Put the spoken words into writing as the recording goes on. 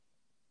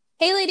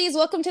Hey, ladies,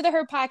 welcome to the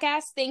Her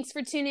Podcast. Thanks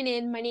for tuning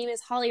in. My name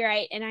is Holly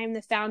Wright, and I'm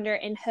the founder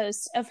and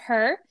host of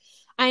Her.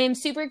 I am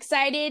super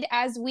excited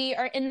as we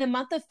are in the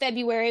month of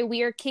February.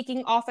 We are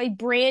kicking off a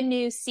brand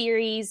new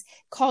series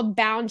called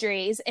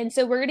Boundaries. And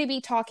so we're going to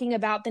be talking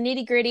about the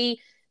nitty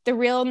gritty, the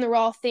real and the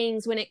raw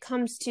things when it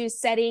comes to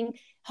setting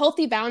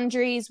healthy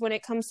boundaries when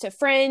it comes to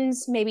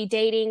friends, maybe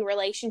dating,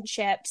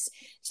 relationships.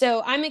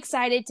 So I'm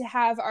excited to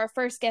have our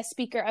first guest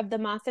speaker of the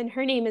month, and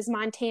her name is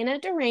Montana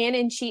Duran,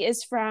 and she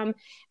is from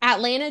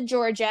Atlanta,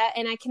 Georgia.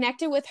 And I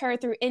connected with her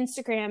through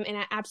Instagram, and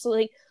I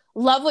absolutely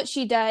love what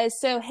she does.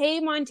 So,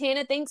 hey,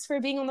 Montana, thanks for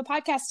being on the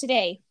podcast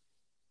today.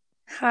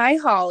 Hi,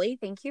 Holly.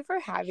 Thank you for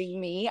having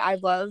me. I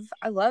love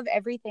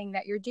everything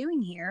that you're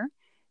doing here.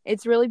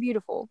 It's really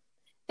beautiful.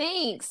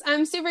 Thanks.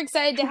 I'm super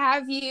excited to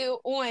have you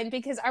on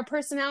because our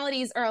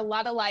personalities are a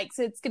lot alike.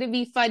 So it's going to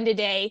be fun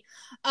today.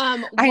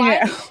 I Why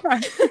know.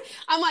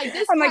 I'm like,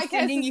 this I'm like podcast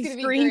sending is you going to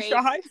be great.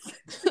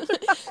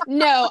 screenshots.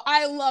 No,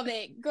 I love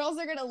it. Girls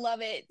are going to love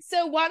it.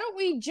 So why don't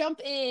we jump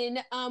in?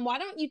 Why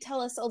don't you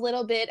tell us a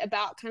little bit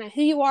about kind of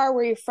who you are,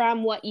 where you're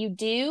from, what you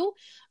do,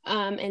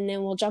 and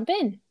then we'll jump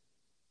in.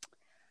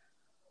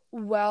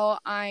 Well,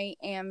 I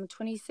am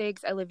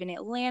 26. I live in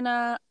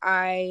Atlanta.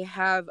 I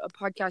have a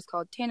podcast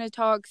called Tana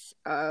Talks,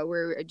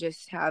 where I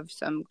just have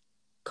some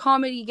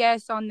comedy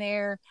guests on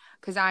there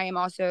because I am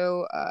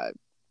also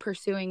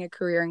pursuing a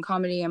career in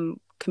comedy. I'm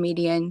a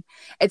comedian.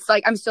 It's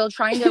like I'm still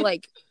trying to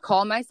like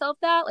call myself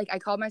that. Like I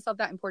called myself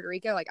that in Puerto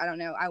Rico. Like I don't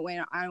know. I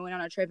went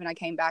on a trip and I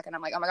came back and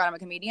I'm like, oh my God, I'm a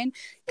comedian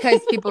because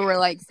people were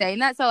like saying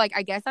that. So like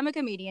I guess I'm a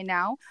comedian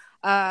now.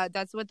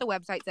 That's what the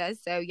website says.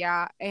 So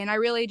yeah, and I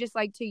really just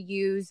like to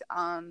use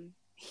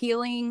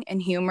healing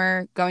and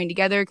humor going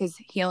together because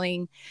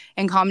healing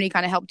and comedy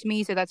kind of helped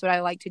me. So that's what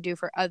I like to do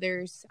for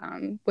others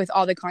with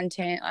all the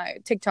content,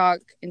 TikTok,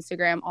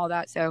 Instagram, all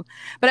that. So,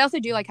 but I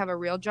also do like have a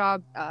real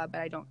job, but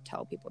I don't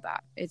tell people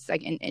that. It's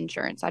like in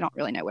insurance. I don't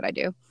really know what I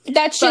do.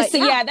 That's just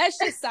that's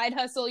just side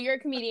hustle. You're a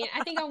comedian.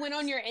 I think I went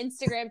on your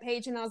Instagram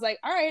page and I was like,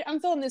 all right,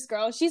 I'm feeling this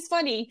girl. She's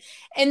funny.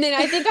 And then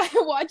I think I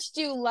watched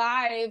you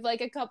live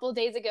like a couple of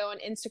days ago on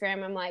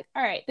Instagram. I'm like,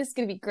 all right, this is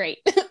gonna be great.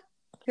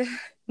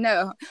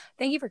 No,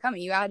 thank you for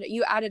coming. You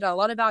added a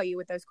lot of value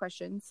with those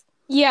questions.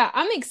 Yeah,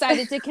 I'm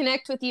excited to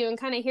connect with you and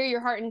kind of hear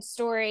your heart and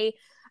story.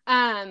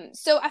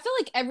 So I feel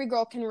like every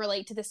girl can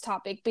relate to this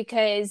topic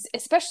because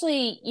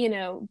especially,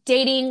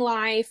 dating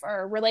life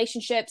or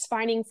relationships,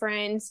 finding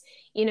friends,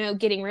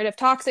 getting rid of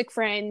toxic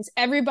friends,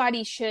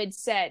 everybody should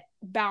set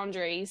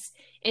boundaries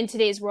in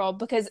today's world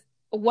because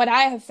what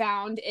I have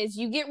found is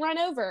you get run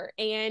over.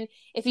 And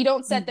if you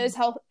don't set those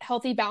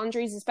healthy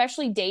boundaries,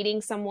 especially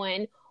dating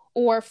someone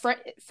or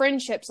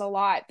friendships a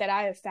lot that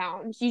I have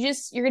found, you're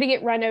going to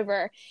get run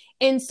over.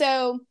 And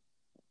so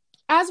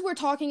as we're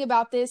talking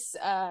about this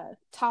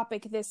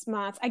topic this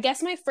month, I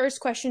guess my first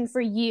question for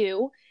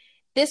you,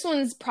 this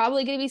one's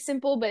probably going to be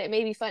simple, but it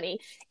may be funny.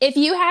 If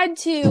you had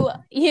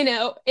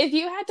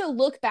to,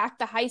 look back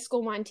to high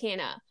school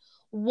Montana,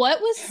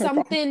 what was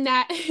something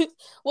that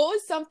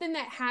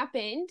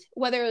happened,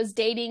 whether it was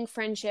dating,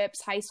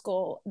 friendships, high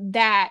school,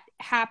 that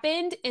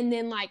happened, and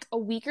then like a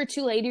week or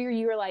two later,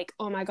 you were like,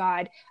 oh my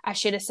God, I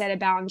should have set a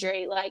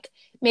boundary. Like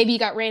maybe you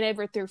got ran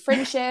over through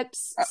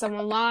friendships,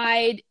 someone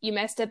lied, you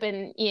messed up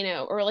in,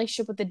 a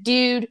relationship with a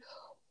dude.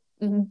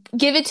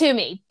 Give it to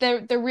me.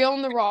 The real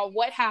and the raw.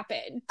 What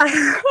happened?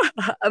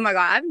 Oh my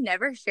God, I've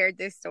never shared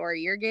this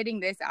story. You're getting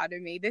this out of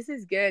me. This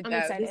is good, though.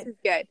 I'm excited. This is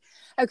good.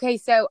 Okay,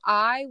 so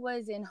I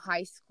was in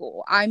high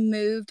school. I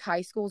moved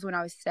high schools when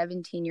I was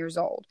 17 years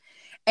old.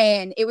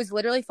 And it was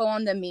literally full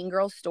on the Mean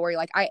Girls story.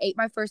 Like, I ate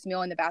my first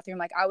meal in the bathroom.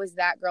 Like, I was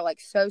that girl,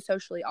 like, so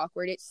socially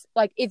awkward. It's,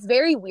 like, it's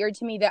very weird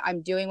to me that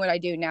I'm doing what I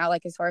do now,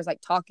 like, as far as,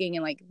 like, talking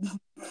and, like,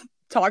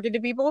 talking to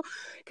people.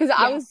 Because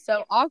I was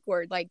so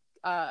awkward. Like,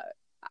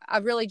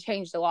 I've really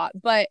changed a lot.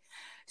 But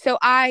so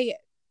I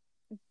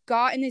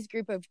got in this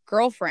group of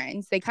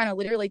girlfriends. They kind of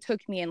literally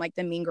took me in like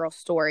the Mean Girl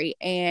story.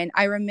 And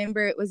I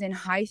remember it was in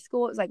high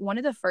school. It was like one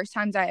of the first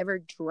times I ever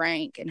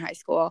drank in high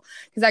school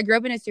because I grew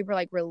up in a super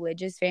like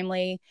religious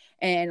family.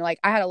 And like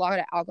I had a lot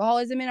of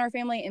alcoholism in our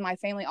family. And my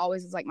family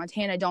always was like,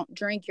 Montana, don't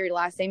drink. Your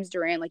last name's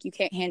Duran. Like you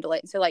can't handle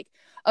it. And so like,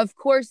 of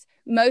course,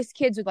 most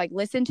kids would like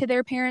listen to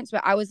their parents.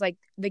 But I was like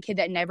the kid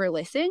that never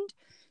listened.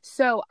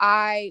 So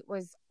I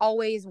was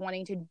always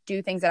wanting to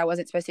do things that I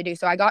wasn't supposed to do.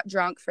 So I got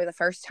drunk for the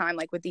first time,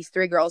 like with these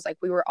three girls, like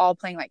we were all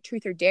playing like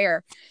truth or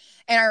dare.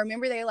 And I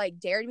remember they like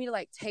dared me to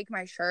like take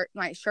my shirt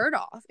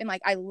off. And like,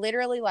 I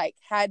literally like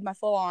had my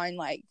full on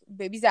like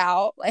boobies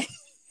out. Like,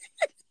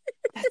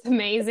 that's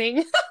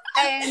amazing.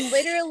 And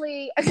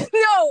literally,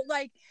 no,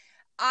 like,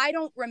 I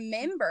don't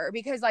remember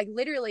because like,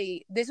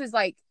 literally this was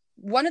like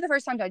one of the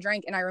first times I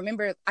drank. And I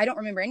don't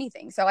remember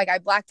anything. So like I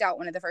blacked out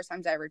one of the first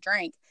times I ever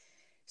drank.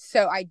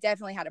 So I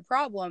definitely had a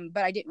problem,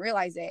 but I didn't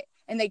realize it.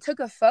 And they took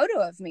a photo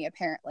of me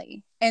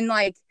apparently. And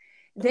like,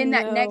 then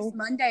that next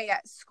Monday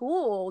at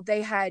school,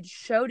 they had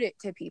showed it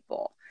to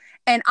people.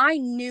 And I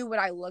knew what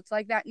I looked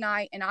like that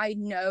night. And I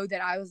know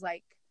that I was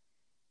like,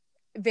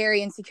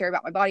 very insecure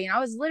about my body. And I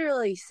was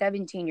literally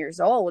 17 years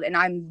old and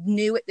I'm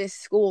new at this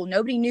school.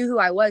 Nobody knew who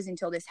I was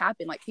until this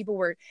happened. Like people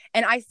were,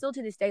 and I still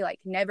to this day, like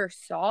never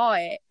saw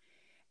it.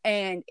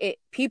 And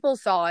people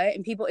saw it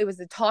and it was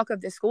the talk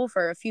of the school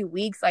for a few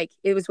weeks. Like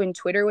it was when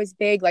Twitter was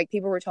big, like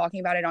people were talking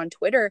about it on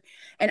Twitter.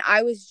 And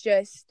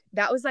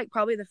that was like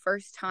probably the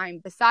first time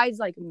besides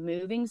like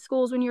moving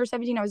schools when you were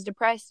 17, I was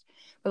depressed.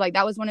 But like,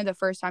 that was one of the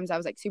first times I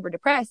was like super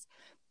depressed.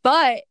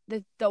 But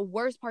the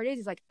worst part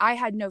is like, I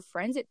had no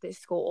friends at this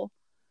school.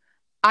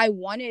 I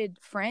wanted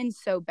friends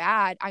so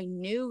bad. I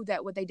knew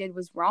that what they did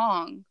was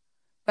wrong,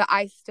 but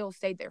I still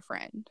stayed their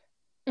friend.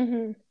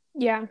 Mm-hmm.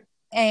 Yeah.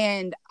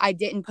 And I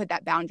didn't put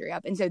that boundary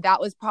up. And so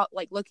that was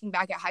like looking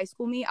back at high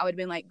school me, I would have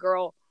been like,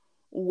 girl,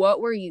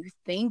 what were you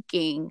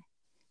thinking?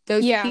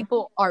 Those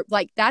people are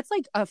like, that's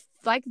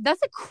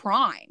a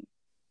crime.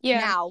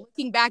 Yeah. Now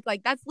looking back,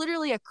 like that's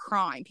literally a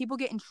crime. People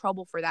get in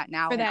trouble for that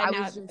now.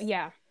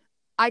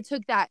 I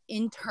took that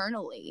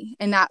internally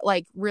and that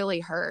like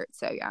really hurt.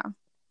 So yeah.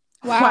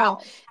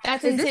 Wow.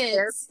 That's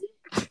intense.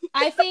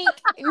 I think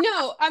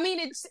no, I mean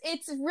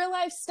it's real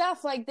life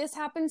stuff. Like this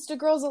happens to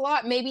girls a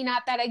lot. Maybe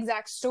not that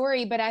exact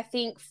story, but I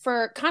think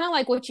for kind of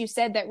like what you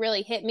said that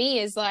really hit me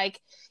is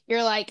like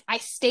you're like I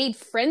stayed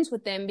friends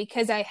with them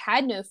because I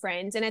had no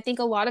friends. And I think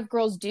a lot of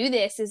girls do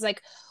this is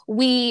like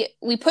we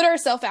put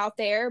ourselves out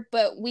there,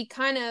 but we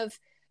kind of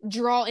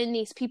draw in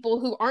these people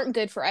who aren't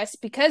good for us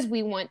because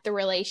we want the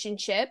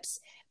relationships,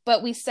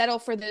 but we settle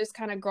for those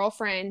kind of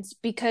girlfriends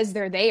because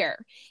they're there.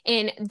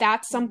 And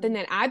that's something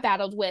that I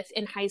battled with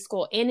in high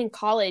school and in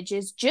college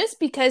is just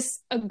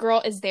because a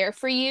girl is there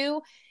for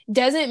you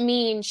doesn't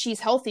mean she's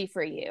healthy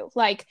for you.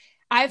 Like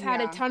I've had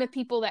a ton of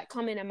people that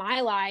come into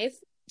my life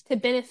to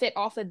benefit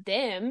off of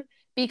them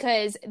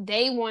because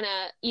they want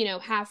to,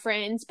 have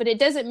friends, but it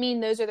doesn't mean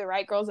those are the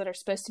right girls that are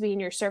supposed to be in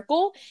your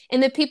circle.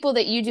 And the people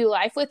that you do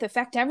life with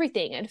affect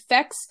everything. It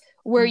affects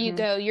where you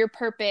go, your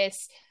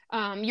purpose,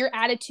 your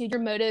attitude,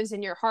 your motives,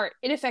 and your heart.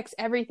 It affects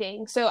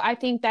everything. So I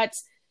think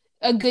that's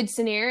a good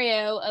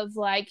scenario of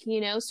like,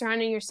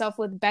 surrounding yourself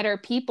with better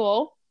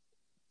people.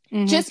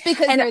 Just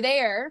because they're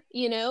there,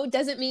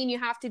 doesn't mean you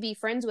have to be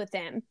friends with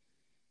them.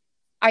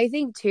 I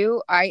think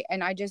too, I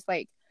just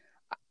like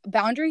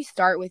boundaries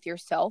start with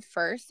yourself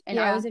first. And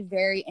I was a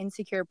very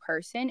insecure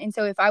person. And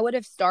so if I would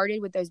have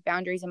started with those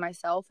boundaries in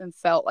myself and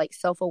felt like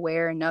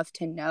self-aware enough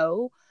to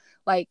know,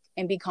 like,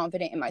 and be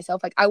confident in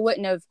myself, like I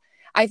wouldn't have,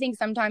 I think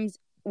sometimes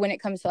when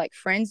it comes to like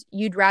friends,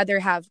 you'd rather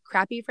have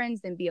crappy friends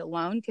than be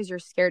alone because you're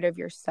scared of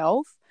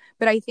yourself.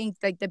 But I think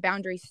like the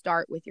boundaries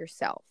start with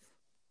yourself.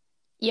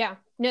 Yeah,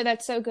 no,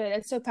 that's so good.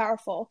 That's so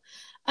powerful.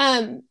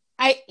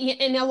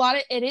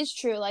 It is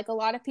true. Like a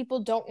lot of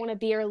people don't want to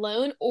be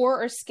alone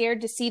or are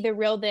scared to see the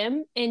real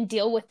them and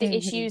deal with the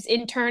issues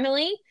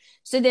internally.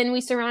 So then we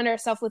surround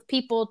ourselves with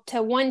people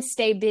to one,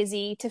 stay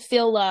busy, to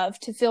feel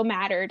loved, to feel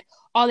mattered,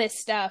 all this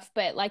stuff.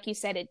 But like you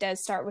said, it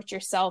does start with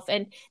yourself.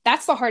 And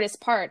that's the hardest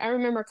part. I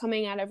remember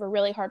coming out of a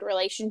really hard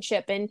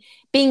relationship and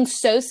being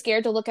so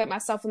scared to look at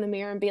myself in the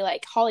mirror and be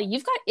like, Holly,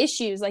 you've got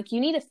issues. Like you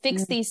need to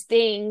fix these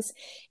things.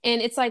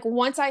 And it's like,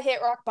 once I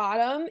hit rock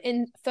bottom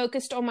and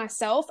focused on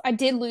myself, I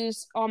did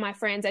lose all my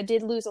friends. I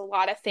did lose a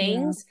lot of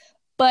things,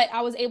 but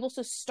I was able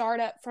to start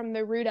up from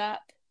the root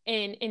up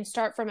and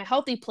start from a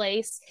healthy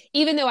place.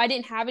 Even though I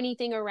didn't have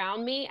anything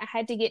around me, I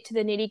had to get to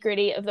the nitty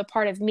gritty of the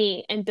part of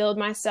me and build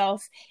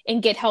myself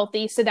and get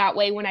healthy. So that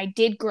way, when I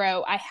did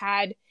grow, I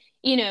had,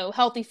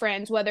 healthy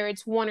friends, whether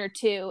it's one or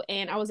two,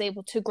 and I was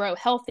able to grow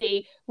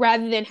healthy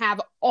rather than have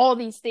all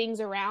these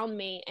things around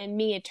me and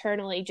me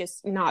eternally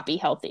just not be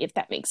healthy, if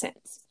that makes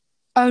sense.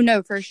 Oh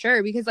no, for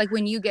sure. Because like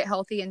when you get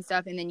healthy and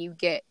stuff and then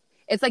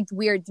it's like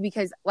weird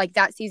because like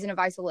that season of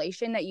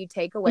isolation that you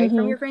take away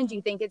from your friends,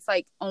 you think it's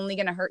like only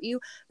going to hurt you.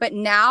 But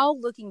now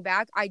looking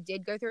back, I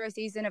did go through a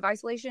season of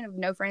isolation of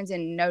no friends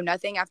and no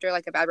nothing after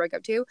like a bad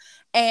breakup too.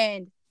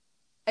 And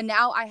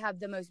now I have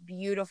the most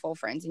beautiful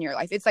friends in your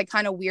life. It's like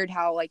kind of weird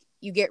how like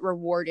you get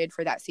rewarded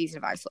for that season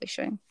of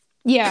isolation.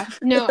 Yeah,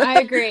 no, I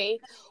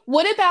agree.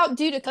 What about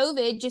due to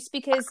COVID? Just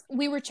because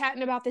we were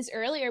chatting about this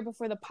earlier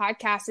before the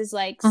podcast is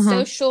like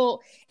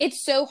social.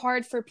 It's so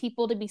hard for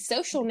people to be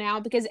social now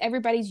because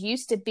everybody's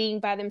used to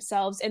being by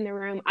themselves in the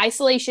room.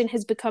 Isolation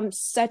has become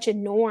such a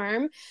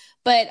norm.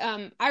 But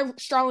I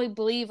strongly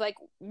believe like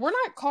we're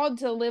not called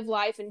to live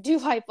life and do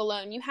life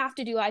alone. You have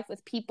to do life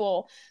with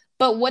people.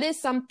 But what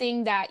is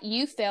something that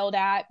you failed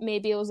at?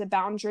 Maybe it was a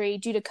boundary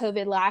due to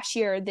COVID last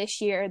year or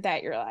this year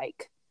that you're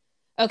like,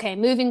 okay,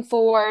 moving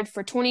forward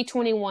for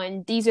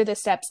 2021, these are the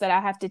steps that I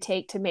have to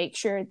take to make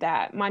sure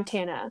that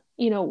Montana,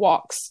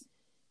 walks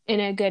in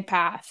a good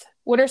path.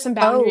 What are some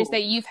boundaries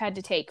that you've had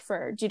to take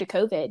due to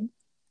COVID?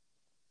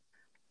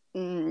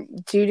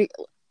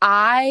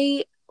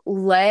 I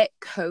let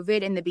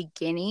COVID in the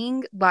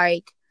beginning,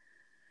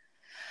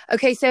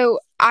 okay, so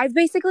I've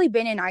basically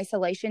been in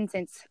isolation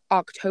since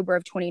October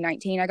of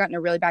 2019. I got in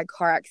a really bad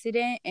car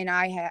accident and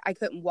I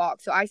couldn't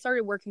walk. So I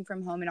started working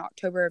from home in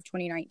October of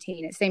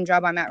 2019, the same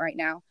job I'm at right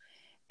now.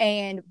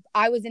 And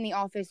I was in the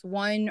office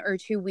 1 or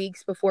 2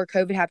 weeks before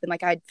COVID happened.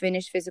 Like I had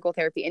finished physical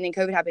therapy and then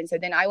COVID happened. So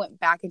then I went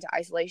back into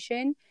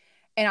isolation,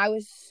 and I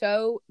was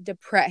so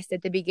depressed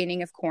at the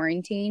beginning of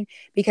quarantine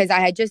because I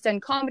had just done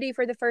comedy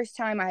for the first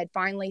time. I had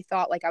finally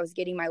thought like I was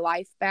getting my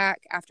life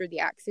back after the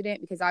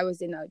accident, because I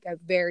was in a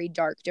very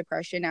dark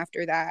depression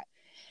after that.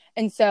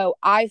 And so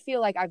I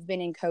feel like I've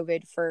been in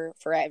COVID for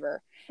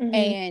forever.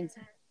 Mm-hmm.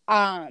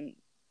 And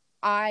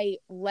I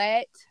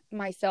let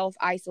myself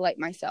isolate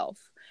myself.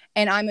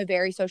 And I'm a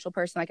very social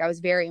person. Like I was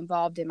very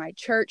involved in my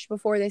church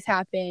before this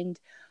happened.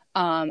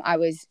 I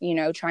was,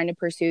 trying to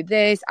pursue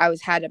this. I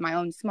had my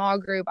own small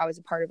group. I was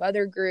a part of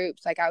other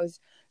groups. Like I was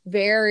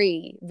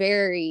very,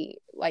 very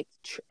like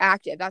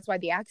active. That's why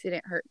the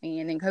accident hurt me,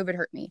 and then COVID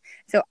hurt me.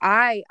 So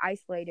I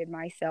isolated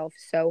myself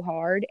so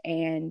hard,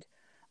 and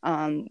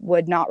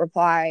would not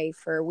reply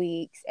for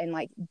weeks, and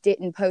like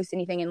didn't post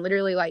anything, and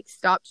literally like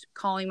stopped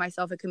calling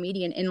myself a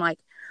comedian. And like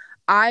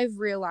I've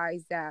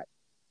realized that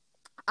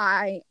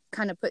I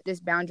kind of put this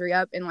boundary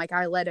up, and like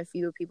I let a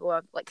few people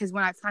up, like, because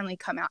when I finally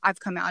I've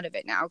come out of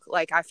it now.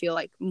 Like I feel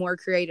like more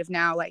creative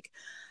now. Like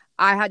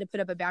I had to put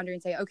up a boundary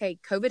and say, okay,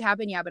 COVID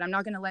happened, yeah, but I'm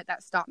not going to let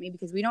that stop me,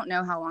 because we don't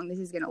know how long this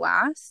is going to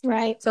last.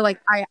 Right. So like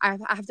I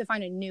have to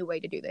find a new way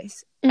to do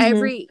this.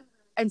 Mm-hmm.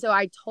 And so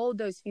I told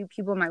those few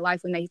people in my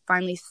life when they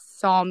finally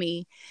saw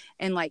me,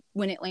 and like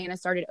when Atlanta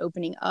started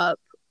opening up,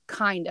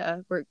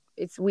 where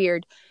it's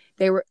weird,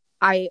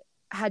 I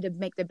had to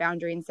make the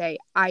boundary and say,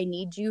 I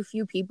need you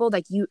few people,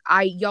 like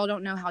y'all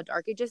don't know how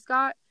dark it just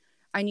got.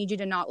 I need you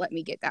to not let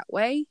me get that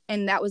way.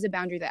 And that was a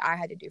boundary that I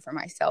had to do for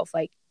myself.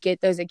 Like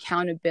get those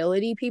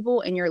accountability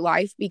people in your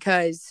life,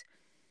 because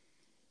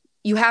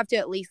you have to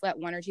at least let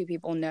 1 or 2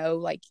 people know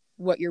like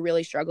what you're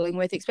really struggling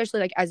with,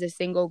 especially like as a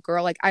single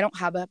girl. Like I don't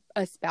have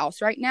a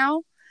spouse right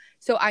now,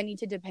 so I need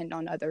to depend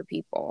on other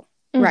people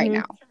right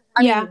now.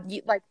 I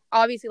mean, like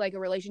obviously like a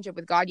relationship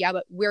with God, yeah,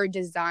 but we're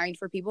designed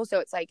for people. So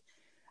it's like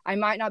I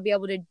might not be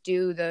able to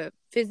do the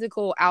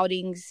physical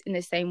outings in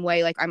the same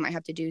way. Like I might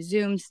have to do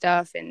Zoom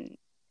stuff and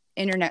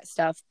internet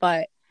stuff,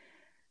 but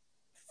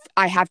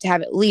I have to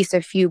have at least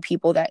a few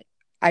people that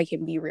I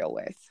can be real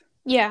with.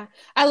 Yeah.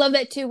 I love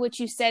that too. What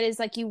you said is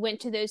like you went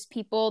to those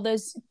people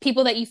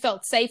that you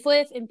felt safe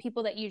with and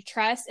people that you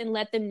trust, and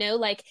let them know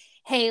like,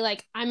 hey,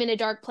 like I'm in a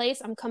dark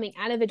place. I'm coming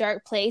out of a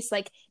dark place.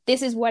 Like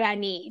this is what I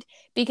need,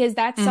 because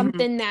that's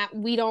something that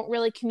we don't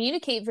really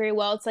communicate very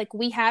well. It's like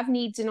we have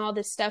needs and all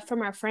this stuff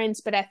from our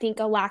friends, but I think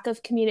a lack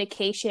of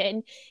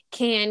communication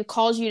can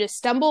cause you to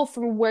stumble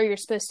from where you're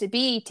supposed to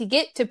be to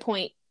get to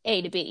point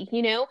A to B,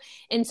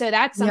 And so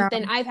that's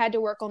something I've had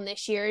to work on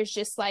this year, is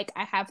just like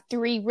I have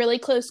 3 really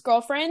close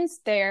girlfriends.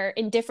 They're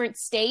in different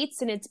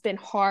states and it's been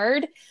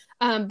hard.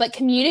 But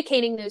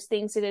communicating those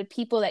things to the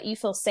people that you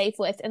feel safe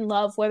with and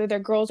love, whether they're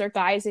girls or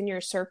guys in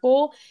your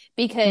circle,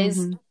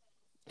 because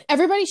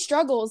everybody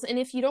struggles. And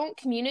if you don't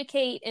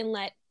communicate and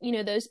let,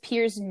 those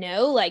peers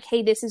know like,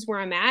 hey, this is where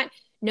I'm at,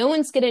 no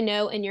one's going to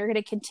know, and you're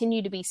going to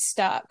continue to be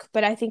stuck.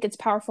 But I think it's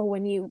powerful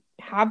when you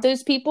have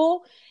those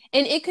people.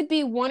 And it could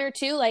be 1 or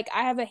 2. Like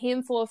I have a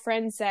handful of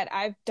friends that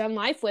I've done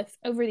life with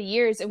over the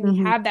years, and we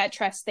have that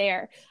trust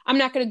there. I'm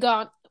not going to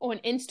go on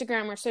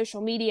Instagram or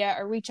social media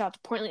or reach out to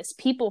pointless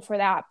people for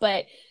that.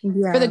 But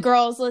for the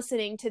girls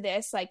listening to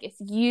this, like if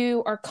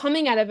you are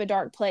coming out of a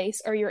dark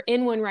place, or you're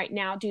in one right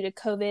now due to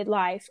COVID,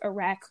 life, a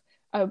wreck,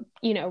 a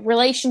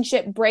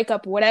relationship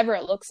breakup, whatever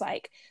it looks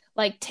like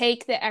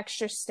take the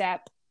extra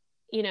step,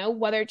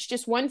 whether it's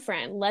just one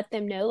friend, let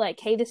them know like,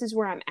 hey, this is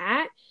where I'm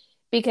at,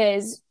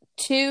 because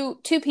two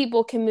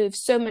people can move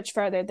so much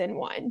further than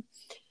one.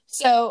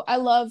 So I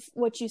love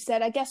what you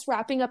said. I guess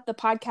wrapping up the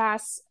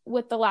podcast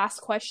with the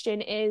last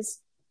question is,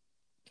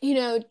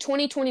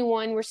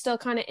 2021, we're still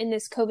kind of in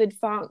this COVID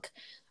funk.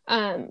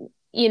 Kind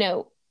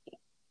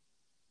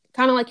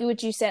of like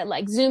what you said,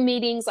 like Zoom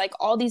meetings, like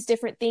all these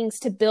different things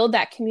to build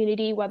that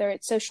community, whether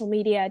it's social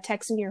media,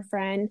 texting your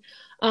friend,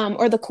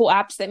 or the cool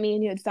apps that me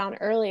and you had found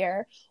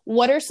earlier.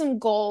 What are some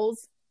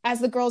goals,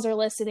 as the girls are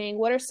listening,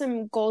 what are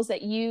some goals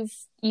that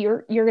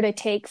you're going to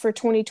take for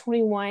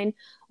 2021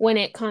 when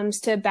it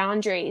comes to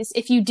boundaries?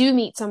 If you do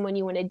meet someone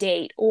you want to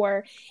date,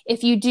 or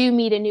if you do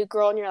meet a new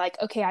girl and you're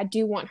like, okay, I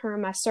do want her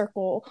in my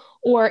circle,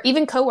 or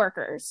even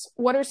coworkers,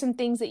 what are some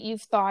things that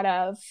you've thought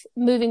of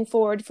moving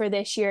forward for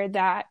this year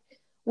that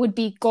would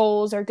be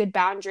goals or good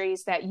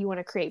boundaries that you want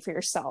to create for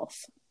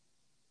yourself?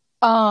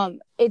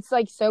 It's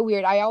like so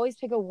weird. I always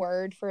pick a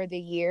word for the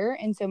year.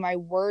 And so my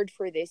word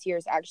for this year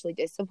is actually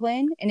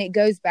discipline. And it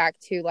goes back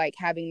to like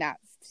having that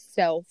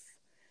self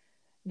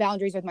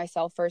boundaries with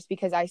myself first,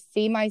 because I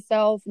see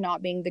myself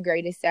not being the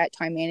greatest at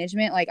time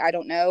management. Like, I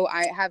don't know,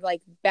 I have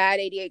like bad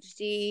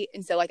ADHD.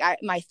 And so like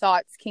my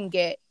thoughts can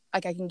get,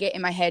 like I can get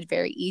in my head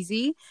very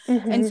easy.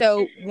 And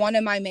so one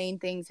of my main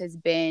things has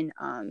been,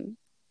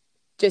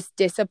 just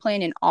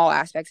discipline in all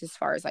aspects as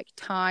far as like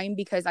time,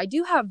 because I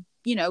do have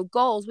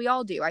goals. We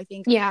all do. I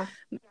think Yeah.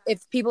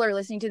 if people are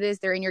listening to this,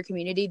 they're in your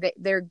community, that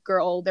they're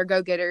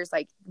go-getters,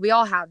 like we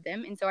all have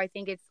them. And so I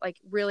think it's like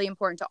really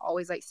important to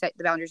always like set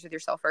the boundaries with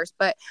yourself first.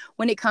 But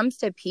when it comes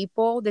to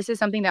people, this is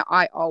something that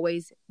I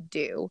always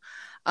do.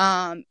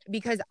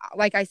 Because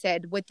like I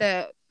said, with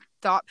the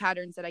thought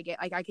patterns that I get,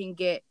 like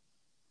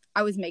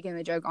I was making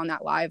the joke on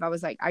that live. I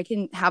was like, I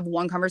can have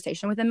one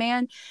conversation with a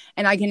man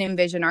and I can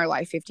envision our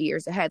life 50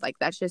 years ahead. Like,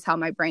 that's just how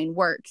my brain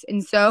works.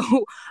 And so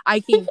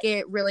I can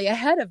get really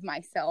ahead of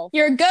myself.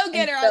 You're a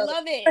go-getter. I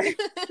love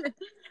it.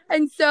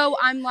 And so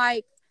I'm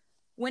like,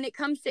 when it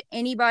comes to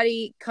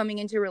anybody coming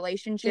into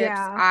relationships,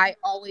 I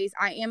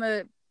am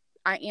a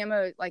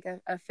like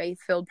a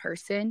faith-filled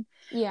person.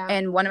 Yeah.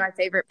 And one of my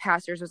favorite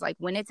pastors was like,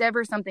 when it's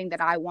ever something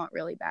that I want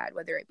really bad,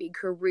 whether it be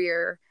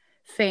career,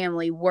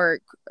 family,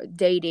 work,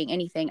 dating,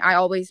 anything, I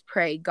always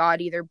pray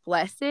God either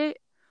bless it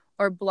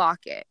or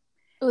block it.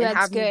 Ooh, and that's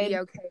have good. me be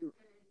okay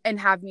and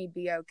have me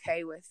be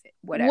okay with it,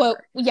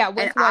 whatever.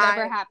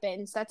 Whatever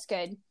happens. That's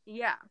good.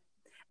 Yeah.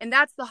 And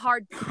that's the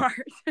hard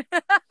part.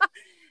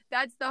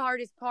 That's the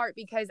hardest part,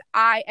 because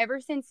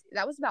ever since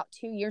that was about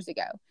 2 years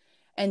ago,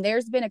 and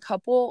there's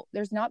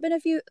not been a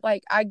few,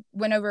 like I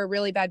went over a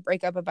really bad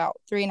breakup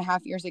about 3.5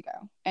 years ago.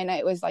 And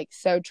it was like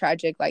so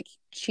tragic, like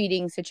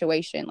cheating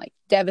situation, like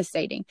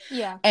devastating.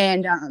 Yeah.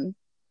 And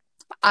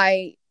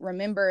I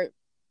remember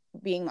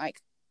being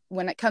like,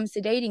 when it comes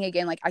to dating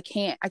again, like I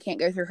can't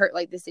go through hurt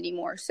like this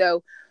anymore.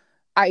 So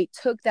I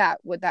took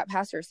what that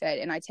pastor said,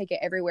 and I take it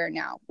everywhere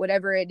now,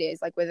 whatever it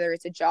is, like whether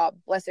it's a job,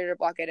 bless it or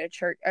block it,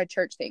 a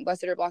church thing,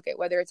 bless it or block it,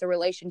 whether it's a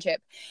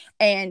relationship.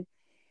 And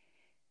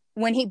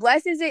when he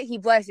blesses it,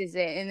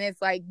 and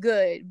it's like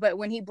good. But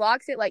when he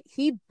blocks it, like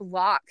he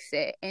blocks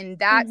it. And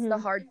that's the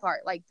hard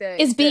part. Like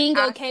is being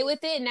okay with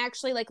it and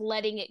actually like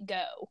letting it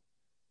go.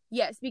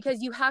 Yes,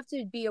 because you have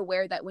to be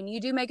aware that when you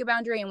do make a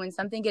boundary and when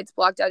something gets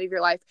blocked out of your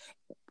life,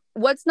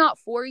 what's not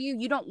for you,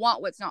 you don't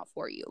want what's not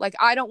for you. Like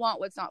I don't want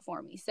what's not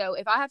for me. So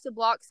if I have to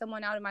block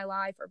someone out of my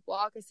life or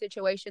block a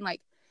situation, like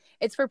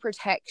it's for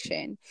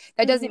protection.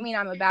 That doesn't mean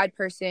I'm a bad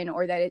person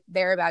or that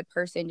they're a bad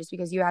person just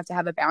because you have to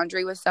have a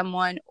boundary with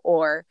someone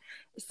or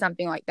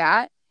something like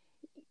that.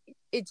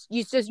 It's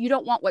just you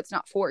don't want what's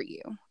not for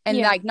you. And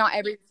like not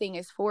everything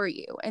is for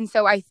you. And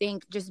so I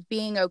think just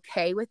being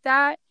okay with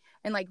that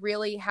and like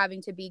really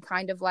having to be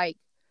kind of like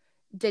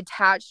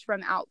detached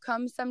from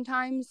outcomes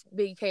sometimes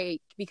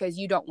because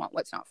you don't want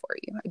what's not for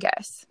you, I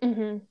guess.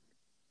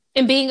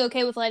 And being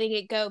okay with letting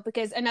it go,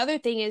 because another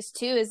thing is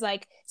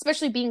like,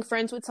 especially being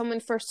friends with someone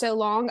for so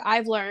long,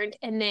 I've learned,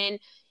 and then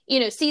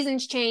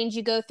seasons change,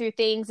 you go through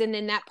things, and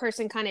then that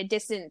person kind of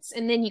distance,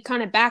 and then you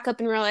kind of back up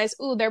and realize,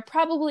 oh, they're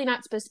probably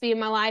not supposed to be in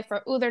my life,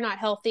 or oh, they're not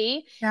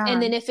healthy.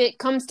 And then if it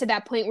comes to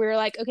that point where you're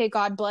like, okay,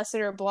 God bless it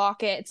or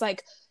block it, it's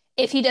like,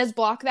 if he does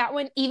block that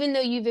one, even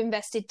though you've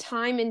invested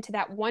time into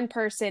that one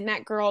person,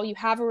 that girl, you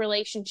have a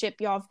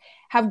relationship, y'all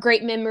have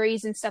great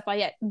memories and stuff like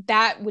that,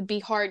 that would be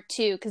hard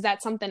too. Because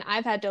that's something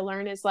I've had to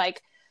learn is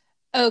like,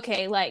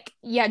 okay, like,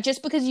 yeah,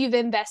 just because you've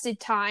invested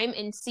time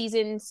and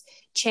seasons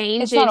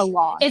change, it's not a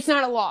loss. It's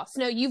not a loss.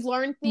 No, you've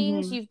learned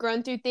things, you've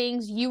grown through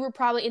things. You were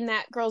probably in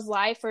that girl's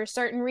life for a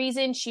certain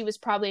reason. She was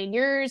probably in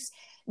yours,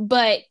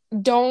 but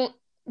don't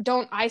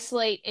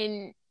isolate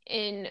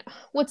in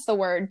what's the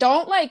word?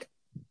 Don't like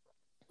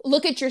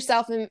look at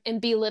yourself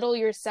and belittle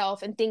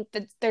yourself and think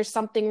that there's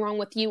something wrong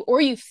with you or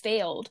you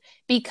failed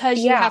because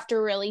you have to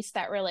release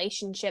that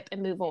relationship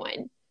and move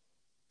on.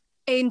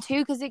 And too,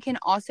 because it can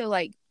also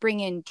like bring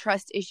in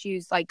trust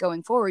issues like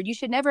going forward. You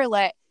should never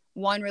let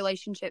one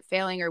relationship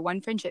failing or one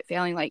friendship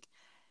failing like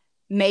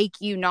make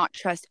you not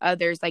trust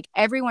others. Like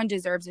everyone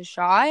deserves a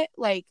shot.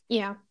 Like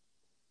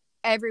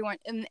everyone,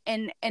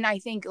 and I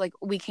think like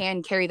we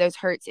can carry those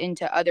hurts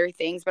into other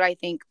things, but I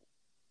think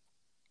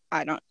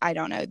I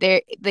don't know.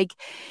 There, like,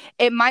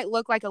 it might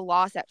look like a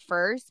loss at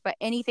first, but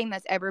anything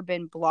that's ever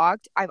been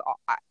blocked,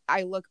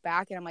 I look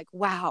back and I'm like,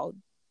 wow,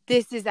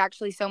 this is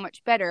actually so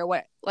much better.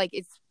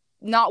 It's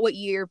not what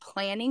you're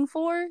planning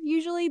for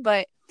usually,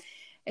 but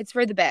it's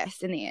for the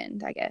best in the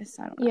end, I guess.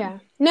 I don't know. Yeah.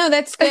 No,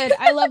 that's good.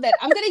 I love that.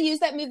 I'm going to use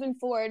that moving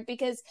forward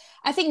because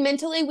I think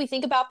mentally we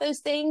think about those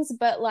things,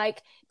 but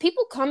like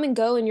people come and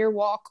go in your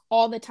walk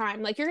all the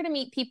time. Like you're going to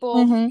meet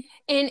people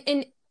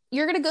and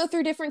you're going to go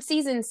through different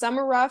seasons. Some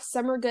are rough,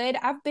 some are good.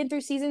 I've been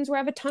through seasons where I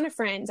have a ton of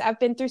friends. I've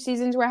been through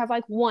seasons where I have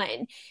like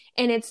one.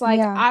 And it's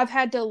like, I've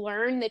had to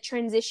learn the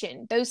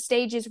transition, those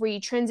stages where you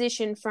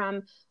transition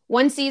from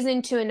one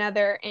season to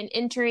another and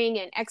entering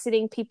and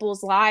exiting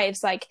people's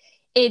lives. Like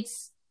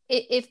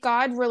if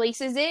God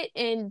releases it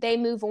and they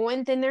move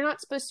on, then they're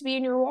not supposed to be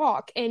in your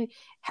walk. And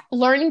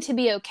learning to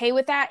be okay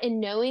with that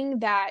and knowing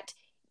that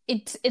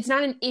it's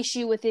not an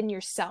issue within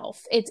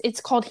yourself.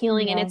 It's called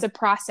healing and it's a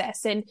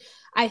process. And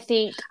I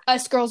think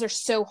us girls are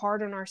so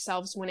hard on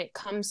ourselves when it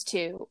comes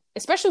to,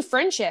 especially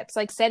friendships,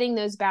 like setting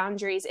those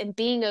boundaries and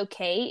being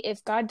okay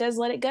if God does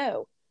let it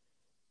go.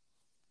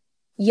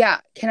 Yeah.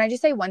 Can I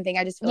just say one thing?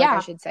 I just feel like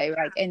I should say,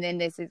 like, and then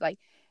this is like,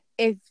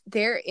 if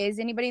there is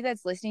anybody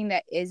that's listening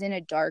that is in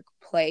a dark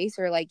place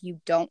or like you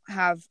don't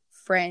have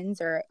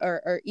friends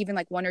or even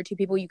like one or two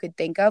people you could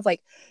think of,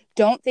 like,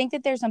 don't think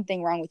that there's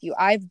something wrong with you.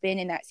 I've been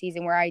in that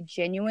season where I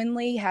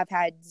genuinely have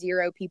had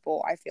 0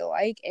 people, I feel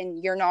like,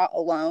 and you're not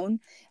alone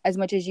as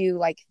much as you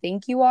like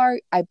think you are.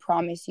 I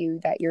promise you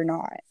that you're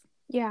not.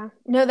 Yeah.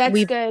 No,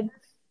 that's good.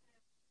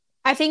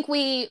 I think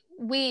we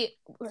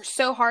are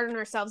so hard on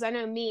ourselves. I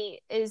know me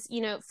is,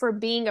 you know, for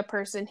being a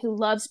person who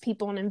loves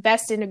people and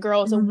invests into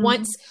girls and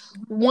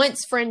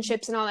wants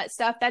friendships and all that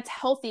stuff. That's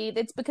healthy.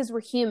 That's because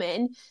we're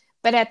human.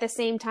 But at the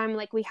same time,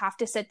 like, we have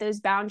to set those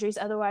boundaries.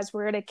 Otherwise,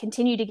 we're going to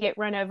continue to get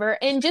run over.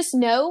 And just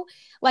know,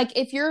 like,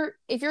 if you're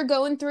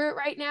going through it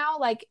right now,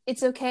 like,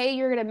 it's okay.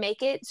 You're going to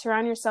make it.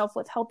 Surround yourself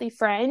with healthy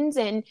friends.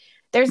 And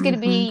there's going to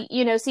be,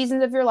 you know,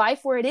 seasons of your life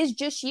where it is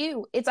just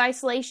you. It's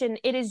isolation.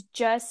 It is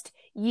just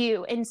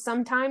you. And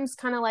sometimes,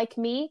 kind of like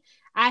me,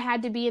 I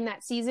had to be in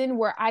that season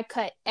where I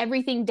cut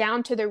everything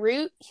down to the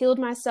root, healed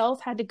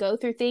myself, had to go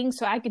through things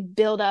so I could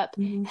build up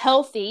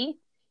healthy,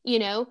 you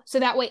know, so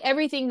that way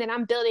everything that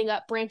I'm building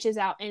up branches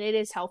out and it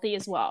is healthy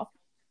as well.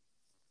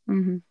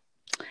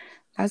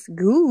 That's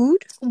good.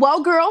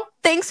 Well, girl,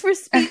 thanks for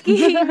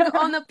speaking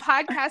on the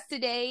podcast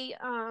today.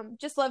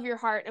 Just love your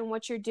heart and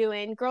what you're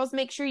doing. Girls,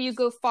 make sure you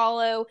go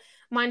follow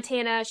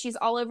Montana. She's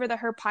all over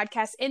her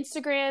podcast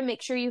Instagram.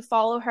 Make sure you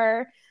follow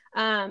her.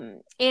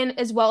 And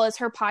as well as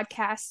her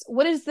podcast.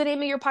 What is the name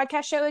of your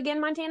podcast show again,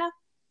 Montana?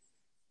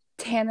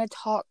 Tana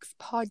Talks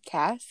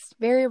Podcast.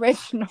 Very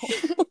original.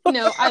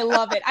 No, I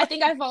love it. I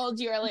think I followed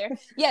you earlier.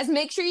 Yes,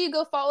 make sure you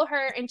go follow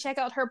her and check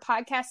out her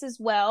podcast as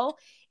well,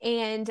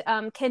 and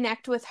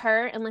connect with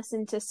her and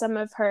listen to some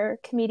of her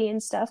comedian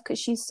stuff because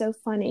she's so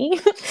funny.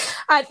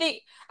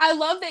 I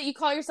love that you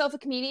call yourself a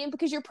comedian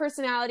because your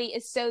personality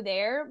is so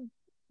there.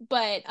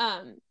 But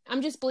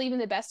I'm just believing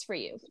the best for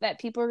you, that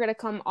people are going to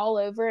come all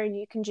over and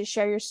you can just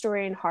share your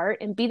story and heart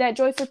and be that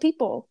joy for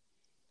people.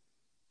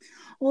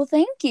 Well,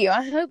 thank you.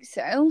 I hope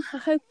so.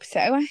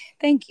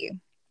 Thank you.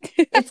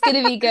 It's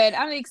going to be good.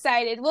 I'm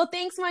excited. Well,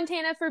 thanks,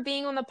 Montana, for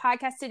being on the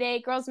podcast today.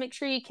 Girls, make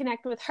sure you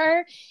connect with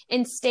her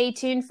and stay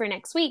tuned for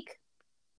next week.